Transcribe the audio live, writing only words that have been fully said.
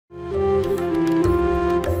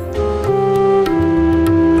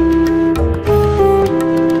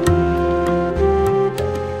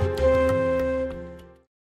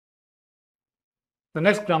The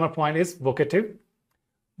next grammar point is vocative.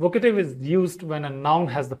 Vocative is used when a noun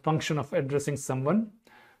has the function of addressing someone.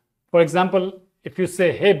 For example, if you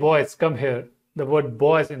say, hey boys, come here, the word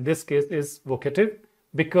boys in this case is vocative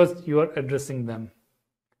because you are addressing them.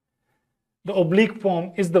 The oblique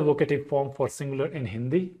form is the vocative form for singular in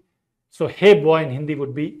Hindi. So, hey boy in Hindi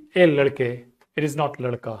would be a ladke. It is not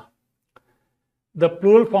ladka. The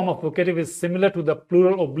plural form of vocative is similar to the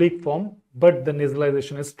plural oblique form, but the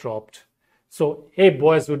nasalization is dropped. So, hey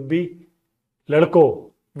boys would be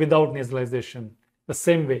ladko without nasalization. The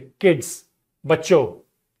same way, kids, bachcho.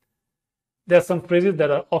 There are some phrases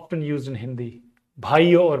that are often used in Hindi.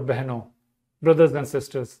 Bhaiyo or behno, brothers and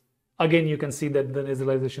sisters. Again, you can see that the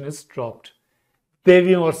nasalization is dropped.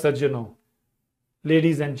 Deviyon or sajjano,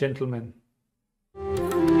 ladies and gentlemen.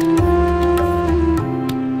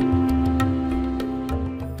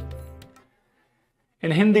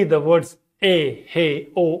 In Hindi, the words a, hey,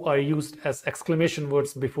 o are used as exclamation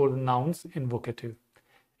words before the nouns in vocative.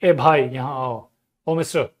 Eh bhai, yahan aao. Oh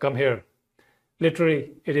mister, come here.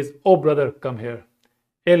 Literally, it is oh brother, come here.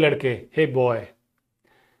 Hey ladke, hey boy.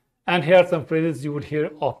 And here are some phrases you would hear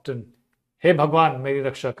often. Hey Bhagwan, meri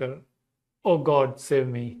raksha kar. Oh God, save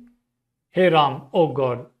me. Hey Ram, oh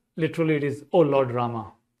God. Literally, it is oh Lord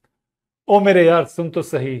Rama. Oh mere yaar, sun to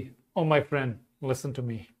sahi. Oh my friend, listen to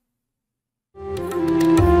me.